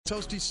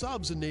Toasty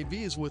Subs, and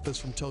Navee is with us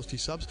from Toasty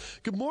Subs.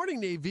 Good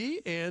morning, Navee,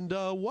 and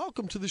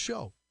welcome to the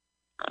show.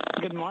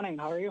 Good morning.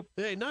 How are you?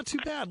 Hey, not too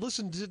bad.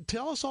 Listen,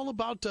 tell us all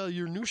about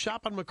your new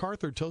shop on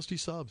MacArthur, Toasty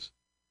Subs.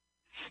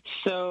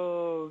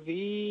 So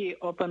we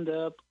opened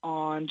up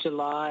on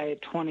July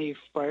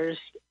 21st,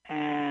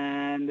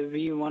 and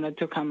we wanted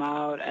to come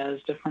out as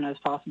different as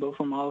possible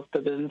from all of the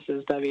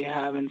businesses that we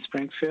have in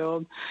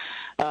Springfield.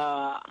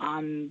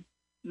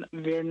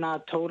 We're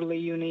not totally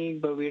unique,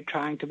 but we're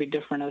trying to be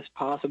different as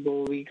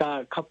possible. We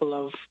got a couple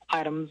of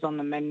items on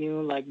the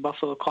menu like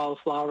buffalo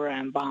cauliflower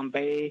and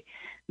Bombay.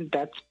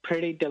 That's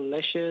pretty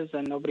delicious,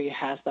 and nobody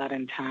has that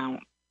in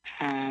town.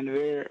 And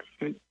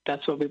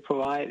that's what we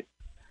provide.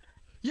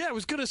 Yeah, I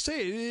was going to say,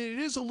 it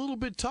is a little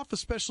bit tough,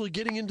 especially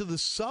getting into the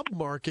sub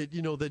market,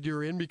 that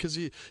you're in, because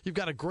you've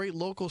got a great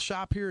local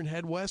shop here in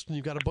Head West, and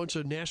you've got a bunch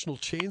of national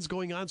chains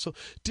going on. So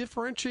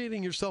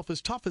differentiating yourself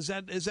is tough. Is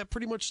that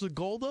pretty much the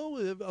goal, though,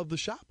 of the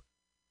shop?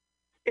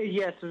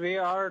 Yes, we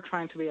are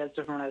trying to be as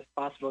different as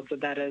possible, so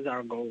that is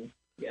our goal,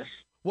 yes.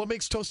 What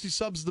makes Toasty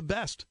Subs the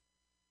best?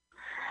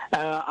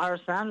 Our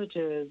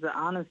sandwiches,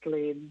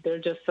 honestly, they're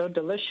just so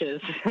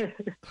delicious.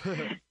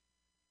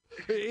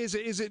 Is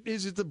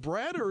it the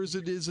bread, or is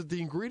it the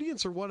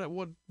ingredients, or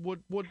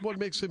what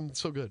makes him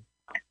so good?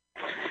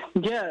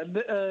 Yeah,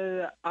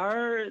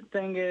 our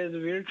thing is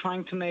we're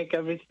trying to make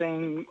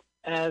everything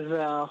as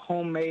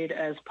homemade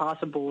as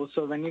possible.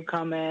 So when you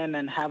come in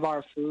and have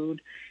our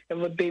food, it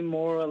would be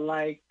more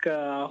like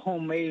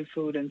homemade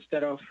food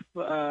instead of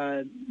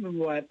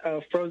what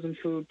frozen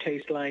food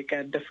tastes like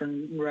at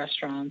different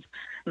restaurants.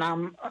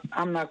 And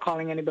I'm not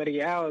calling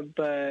anybody out,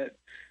 but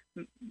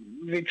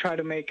we try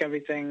to make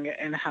everything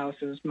in-house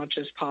as much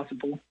as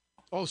possible.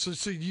 Oh, so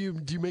do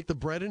you make the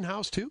bread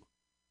in-house too?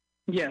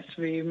 Yes,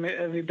 we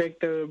bake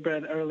the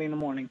bread early in the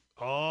morning.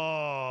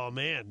 Oh,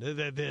 man.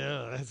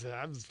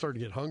 I'm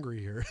starting to get hungry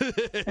here.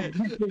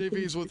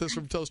 Navee's with us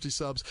from Toasty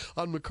Subs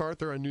on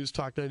MacArthur on News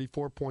Talk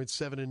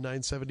 94.7 and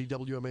 970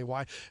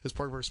 WMAY as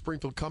part of our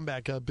Springfield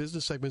Comeback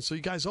business segment. So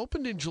you guys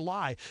opened in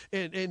July.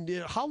 And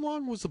how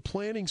long was the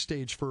planning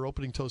stage for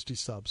opening Toasty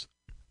Subs?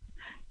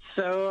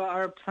 So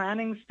our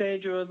planning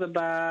stage was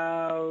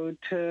about,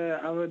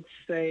 I would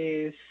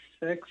say,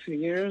 6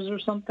 years or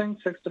something,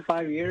 6 to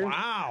 5 years.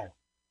 Wow.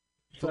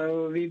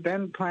 So we've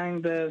been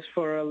planning this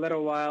for a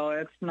little while.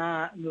 It's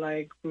not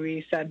like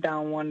we sat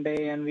down one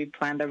day and we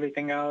planned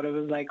everything out. It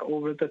was like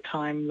over the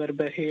time, a little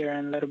bit here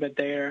and a little bit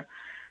there.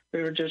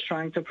 We were just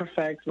trying to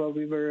perfect what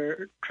we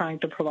were trying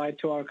to provide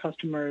to our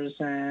customers,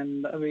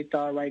 and we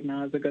thought right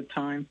now is a good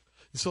time.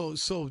 So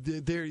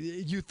there,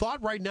 you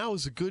thought right now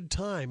is a good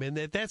time, and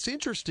that's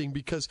interesting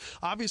because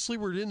obviously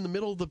we're in the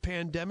middle of the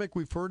pandemic.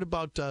 We've heard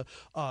about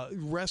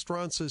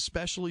restaurants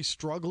especially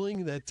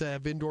struggling that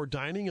have indoor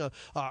dining.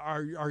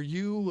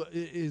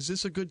 Is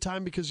this a good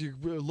time because you're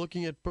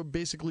looking at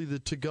basically the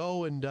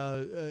to-go and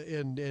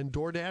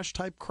DoorDash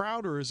type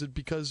crowd, or is it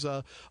because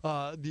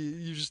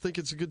you just think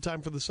it's a good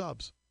time for the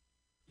subs?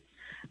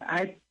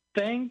 I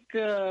think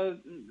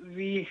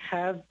we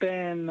have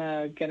been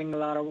getting a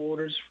lot of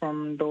orders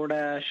from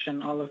DoorDash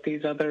and all of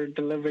these other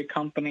delivery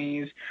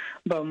companies,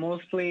 but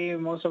most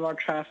of our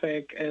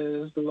traffic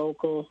is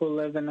local who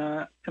live in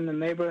the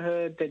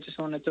neighborhood. They just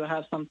wanted to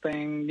have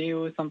something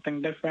new,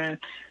 something different,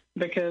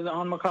 because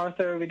on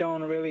MacArthur we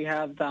don't really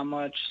have that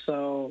much.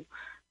 So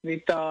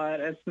we thought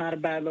it's not a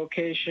bad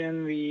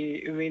location.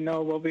 We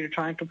know what we're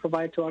trying to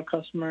provide to our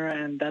customer,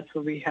 and that's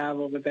what we have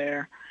over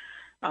there.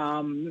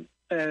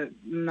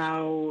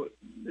 Now,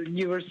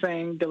 you were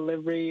saying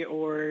delivery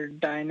or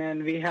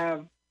dine-in. We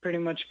have pretty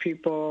much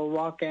people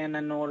walk in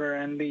and order,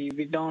 and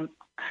we don't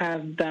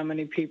have that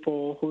many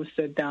people who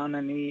sit down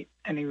and eat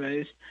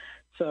anyways.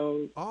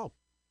 So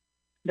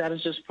that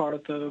is just part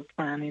of the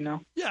plan,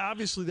 Yeah,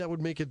 obviously that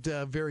would make it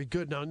very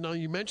good. Now,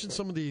 you mentioned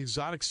some of the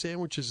exotic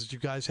sandwiches that you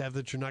guys have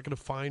that you're not going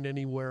to find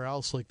anywhere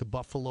else, like the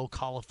buffalo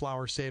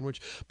cauliflower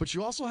sandwich. But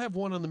you also have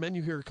one on the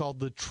menu here called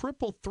the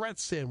Triple Threat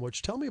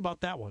Sandwich. Tell me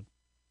about that one.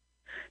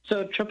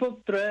 So Triple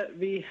Threat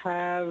we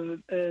have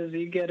is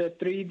you get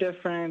 3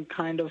 different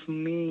kind of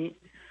meat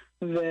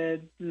with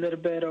a little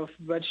bit of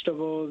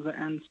vegetables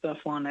and stuff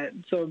on it.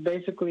 So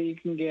basically you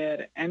can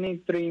get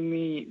any 3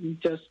 meat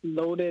just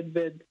loaded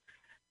with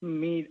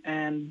meat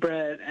and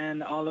bread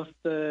and all of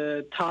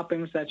the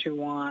toppings that you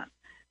want.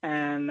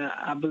 And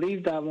I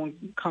believe that one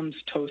comes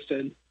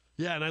toasted.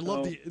 Yeah, and I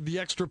love the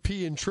extra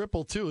P in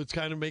triple too. It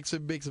kind of makes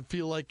it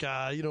feel like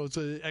it's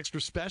an extra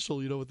special,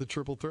 with the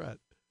Triple Threat.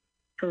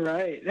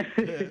 Right.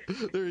 Yeah,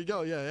 there you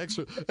go. Yeah,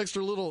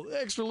 extra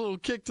little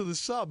kick to the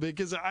sub,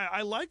 because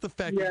I like the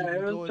fact that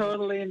it was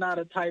totally not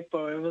a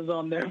typo. It was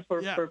on there for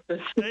a purpose.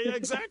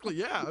 Exactly.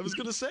 Yeah, I was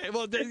going to say.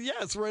 Well,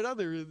 it's right on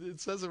there. It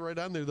says it right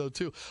on there though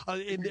too.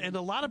 And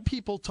a lot of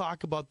people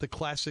talk about the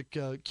classic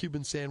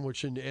Cuban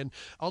sandwich, and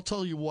I'll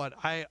tell you what.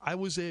 I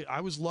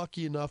was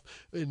lucky enough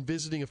in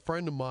visiting a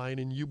friend of mine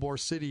in Ybor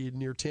City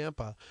near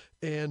Tampa,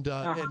 and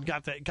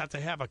got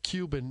to have a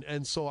Cuban,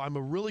 and so I'm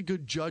a really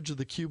good judge of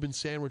the Cuban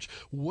sandwich.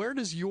 Where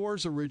does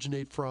yours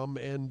originate from,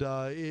 and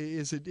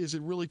is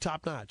it really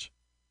top notch?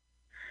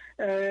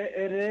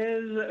 It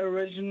is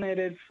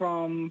originated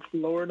from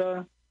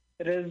Florida.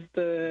 It is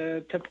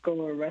the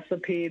typical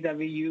recipe that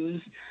we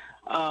use.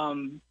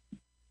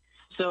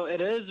 So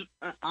it is,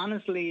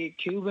 honestly,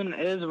 Cuban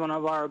is one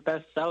of our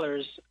best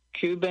sellers.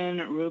 Cuban,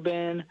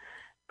 Reuben,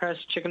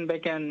 pressed chicken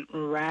bacon,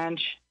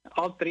 ranch,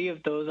 all three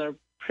of those are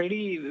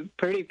pretty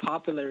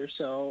popular.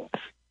 So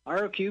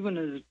our Cuban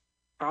is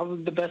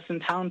probably the best in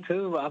town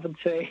too, I would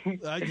say.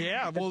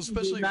 Yeah, well,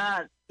 especially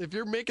if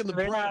you're making the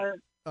bread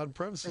on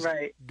premises.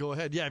 Right. Go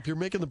ahead. Yeah, if you're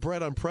making the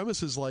bread on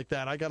premises like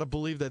that, I got to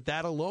believe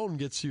that alone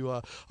gets you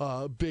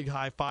a big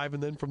high five,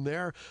 and then from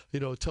there,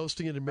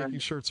 toasting it and making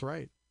sure it's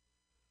right.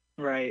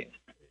 Right.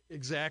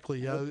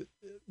 Exactly.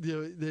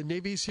 The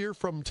Navy's here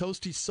from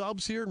Toasty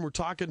Subs here, and we're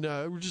talking.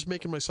 We're just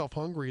making myself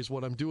hungry is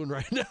what I'm doing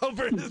right now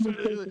for this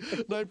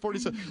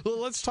 9:47.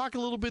 Well, let's talk a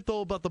little bit though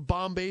about the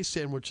Bombay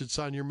sandwich that's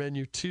on your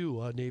menu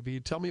too,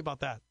 Navy. Tell me about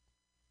that.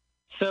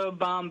 So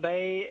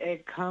Bombay,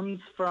 it comes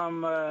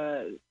from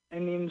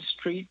Indian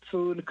street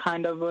food,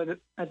 kind of a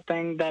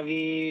thing that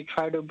we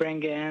try to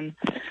bring in.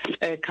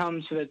 It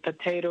comes with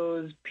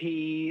potatoes,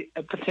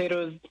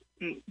 potatoes.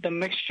 The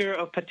mixture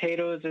of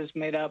potatoes is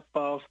made up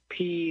of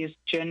peas,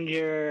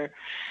 ginger,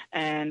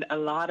 and a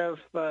lot of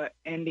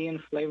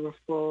Indian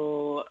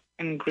flavorful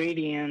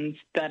ingredients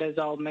that is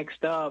all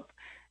mixed up.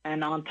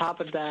 And on top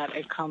of that,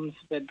 it comes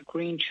with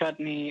green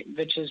chutney,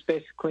 which is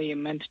basically a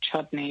mint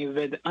chutney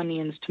with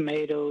onions,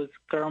 tomatoes,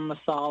 garam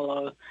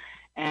masala,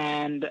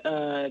 and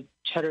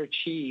cheddar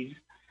cheese,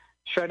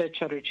 shredded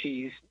cheddar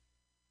cheese.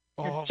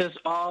 It's just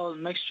all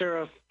mixture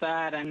of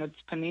that, and it's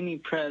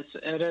panini press.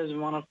 It is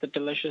one of the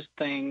delicious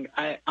things.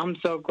 I'm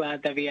so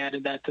glad that we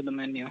added that to the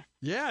menu.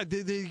 Yeah,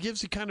 it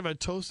gives you kind of a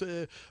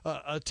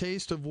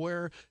taste of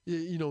where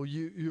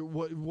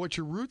what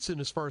your roots in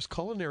as far as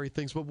culinary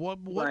things. But what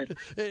right.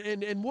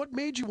 and what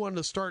made you want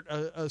to start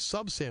a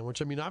sub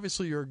sandwich? I mean,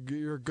 obviously you're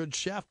a good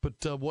chef, but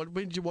what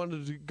made you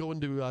want to go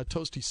into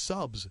Toasty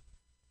Subs?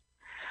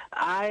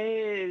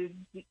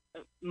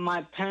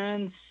 My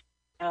parents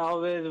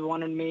always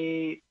wanted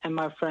me and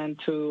my friend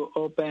to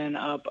open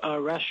up a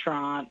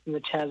restaurant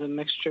which has a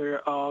mixture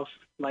of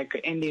like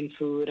Indian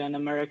food and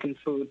American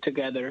food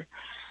together.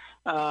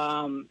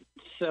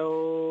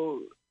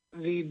 So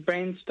we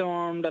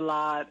brainstormed a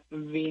lot.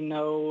 We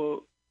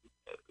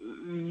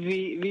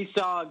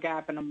saw a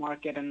gap in the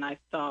market, and I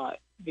thought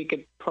we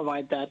could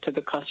provide that to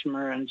the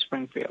customer in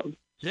Springfield.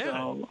 Yeah.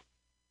 So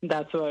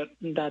that's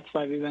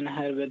why we went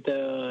ahead with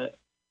the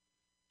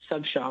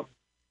sub shop.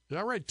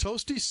 All right,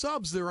 Toasty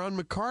Subs, they're on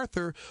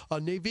MacArthur.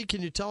 Navy,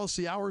 can you tell us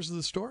the hours of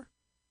the store?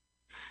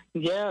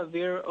 Yeah,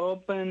 we're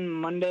open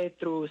Monday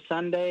through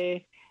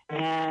Sunday,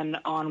 and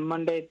on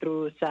Monday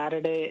through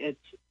Saturday,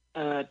 it's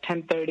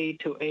 10:30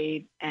 to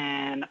 8,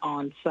 and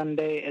on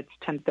Sunday, it's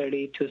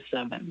 10:30 to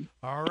 7.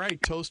 All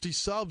right, Toasty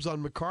Subs on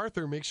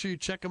MacArthur. Make sure you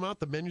check them out.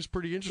 The menu's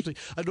pretty interesting.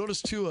 I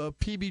noticed, too, a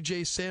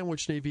PBJ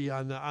sandwich, Navy,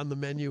 on the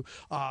menu.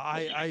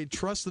 I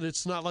trust that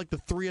it's not like the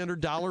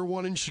 $300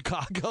 one in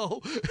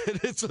Chicago,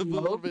 and it's a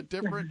little bit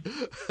different.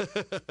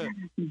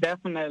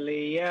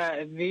 Definitely,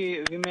 yeah.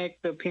 We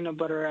make the peanut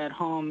butter at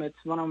home.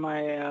 It's one of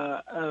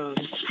my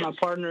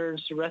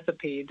partner's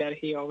recipe that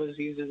he always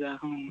uses at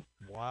home.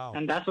 Wow.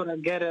 And that's what I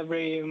get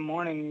every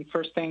morning.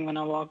 First thing when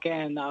I walk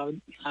in, I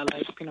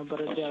like peanut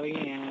butter jelly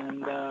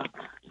and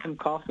some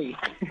coffee.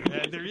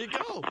 Yeah, there you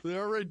go.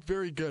 All right,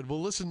 very good.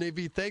 Well, listen,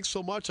 Navy, thanks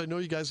so much. I know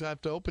you guys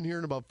have to open here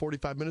in about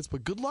 45 minutes,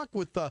 but good luck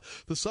with the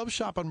sub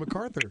shop on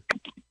MacArthur.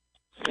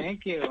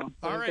 Thank you.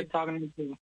 All right. Good talking to you.